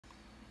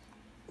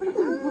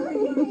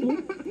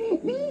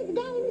These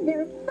games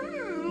are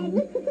fun.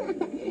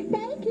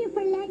 Thank you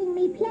for letting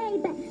me play,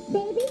 but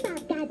baby,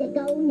 I've got to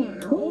go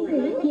now. Oh,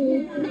 thank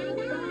you. Bye-bye.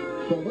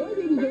 Bye-bye,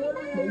 baby girl.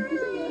 Nice to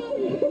see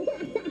you.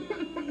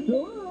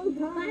 Hello.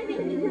 Bye,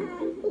 baby girl.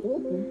 Come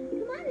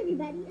on,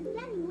 everybody. It's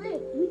getting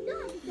late. We still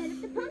have to set up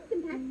the pumpkin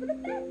patch for the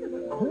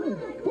festival. Oh,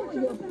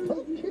 yeah,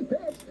 pumpkin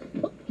patch.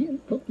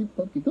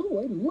 Pumpkin. Oh,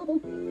 I love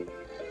them.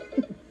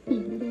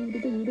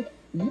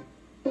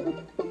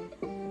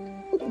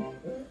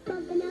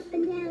 Bumping up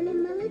and down in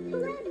my little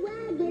red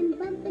wagon.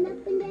 Bumping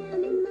up and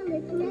down in my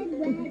little red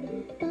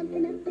wagon.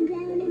 Bumping up and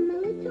down in my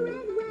little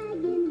red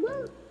wagon.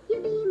 Won't you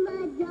be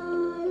my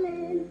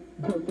darling?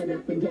 Bumping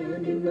up and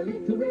down in my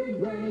little red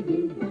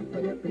wagon.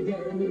 Bumping up and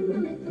down in my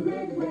little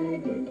red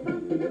wagon.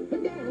 Bumping up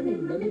and down in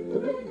my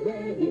little red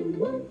wagon.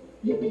 Won't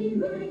you be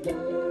my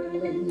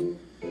darling?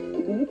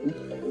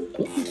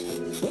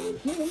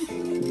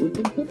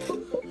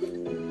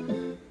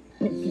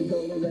 Pumpkins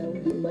all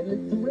around in my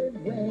little red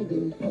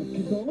wagon.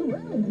 Pumpkins all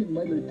around in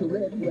my little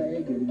red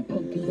wagon.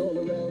 Pumpkins all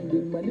around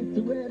in my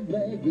little red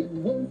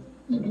wagon. Won't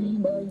you be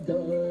my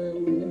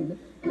darling?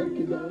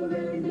 Pumpkins all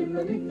around in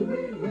my little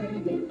red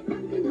wagon.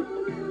 Pumpkins all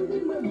around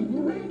in my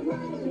little red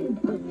wagon.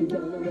 Pumpkins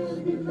all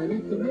around in my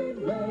little red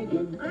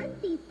wagon.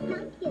 Aren't these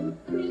pumpkins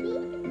pretty?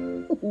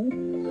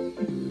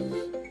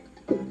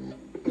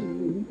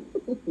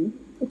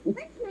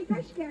 Let's make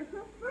our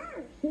scarecrow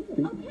first.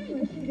 Okay,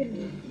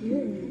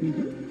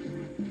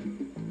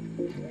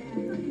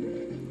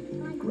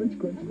 Crunch, crunch,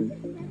 crunch.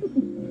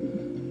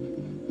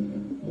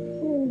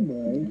 Oh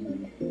my.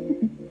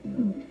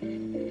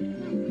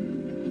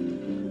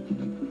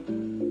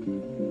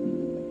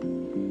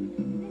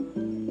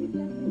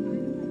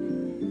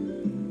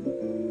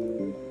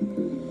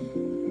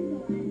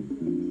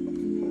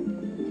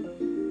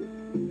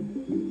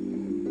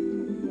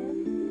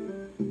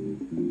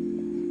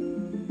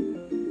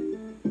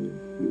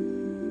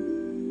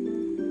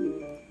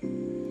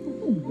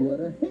 What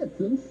a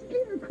handsome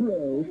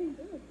scarecrow!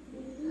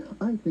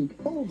 I think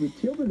all the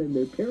children and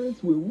their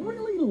parents will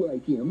really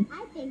like him.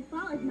 I think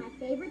fall is my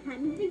favorite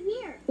time of the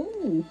year.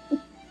 Oh,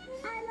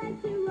 I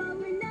like to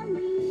roll in the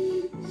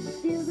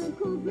leaves, feel the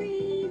cool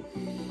breeze,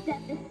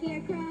 set the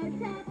scarecrow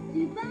top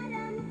to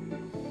bottom,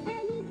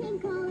 and you can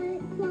call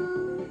it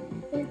fall,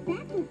 if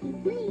that's what you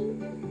please.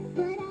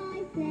 But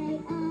I say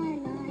I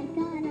like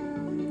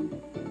autumn.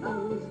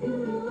 oh,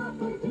 doodle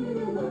up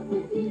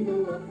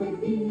a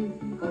dee.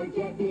 Our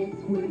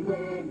jackets, we're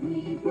glad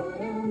we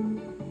brought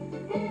 'em.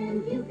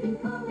 And you can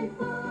call it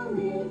fall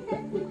if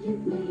that's what you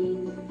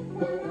please.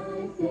 But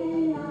I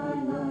say I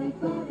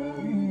like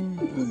autumn.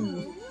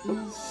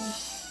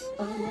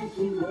 I like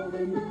to roll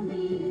in the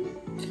leaves,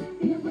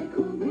 feel the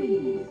cool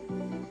breeze,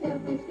 step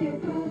the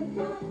scarecrow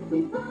top to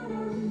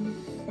bottom.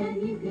 And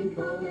you can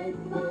call it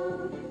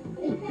fall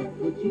if that's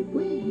what you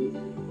please.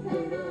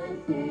 But I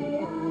say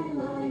I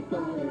like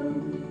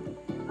autumn.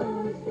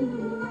 Oh,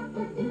 doodle up a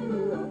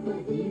doodle up a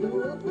dee.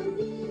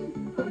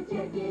 Our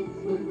jackets,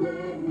 we're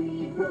glad we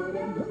brought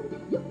 'em.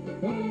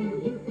 And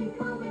you can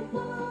call it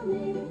fall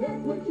if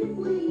that's what you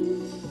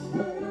please.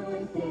 But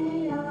I say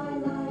I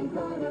like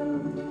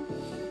autumn.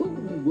 Oh,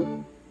 here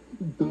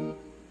we go.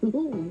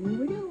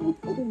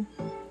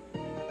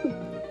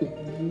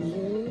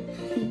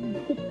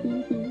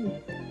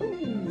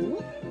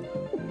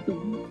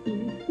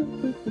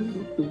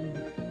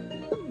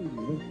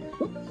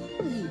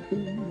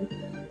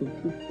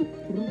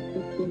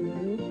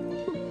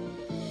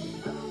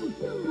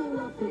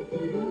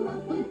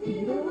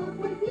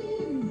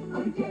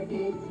 Our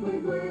jackets,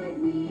 we're glad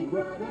we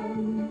brought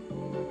 'em.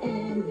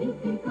 And you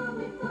can call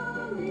it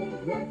fall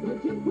if that's what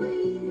you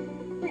please.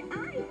 But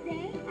I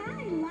say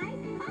I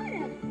like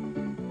autumn.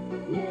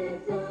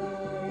 Yes,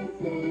 I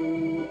say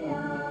I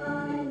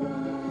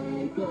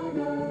like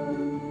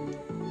autumn.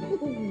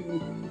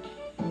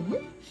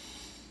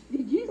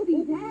 Did you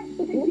see that?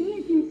 The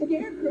dancing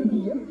scarecrow.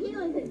 He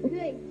was a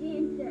good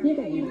dancer.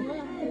 Yeah, he was.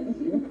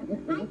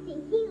 I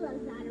think he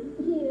loves autumn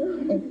too.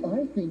 And I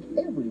think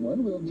everyone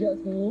will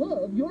just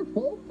love your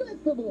fall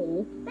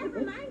festival. That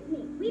reminds me,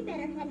 we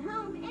better head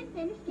home and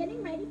finish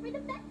getting ready for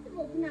the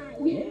festival tonight.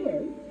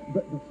 Yeah.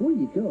 But before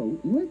you go,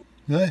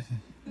 let's...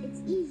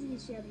 It's easy to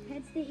share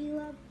pets that you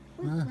love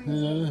with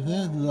friends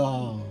that you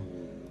love.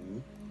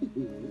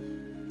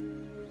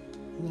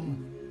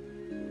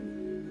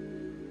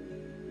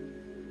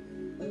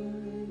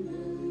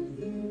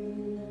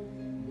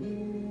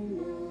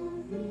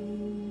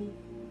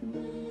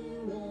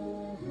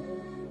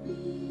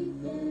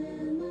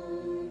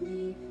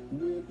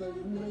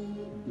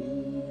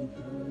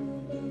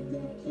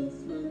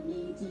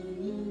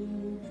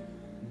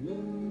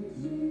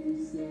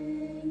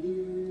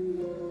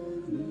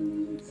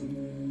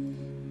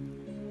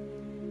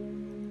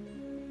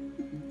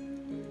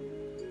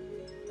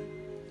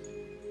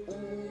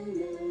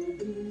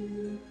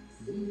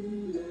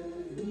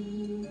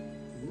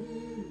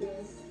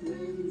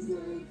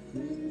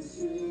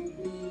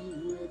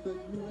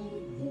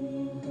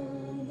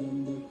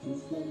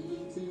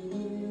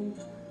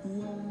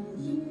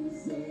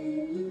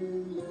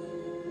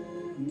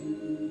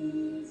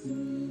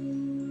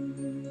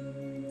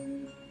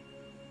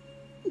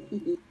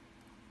 Bye,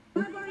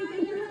 Barney.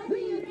 Thanks for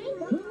helping.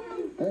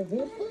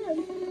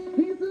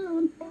 See you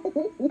soon.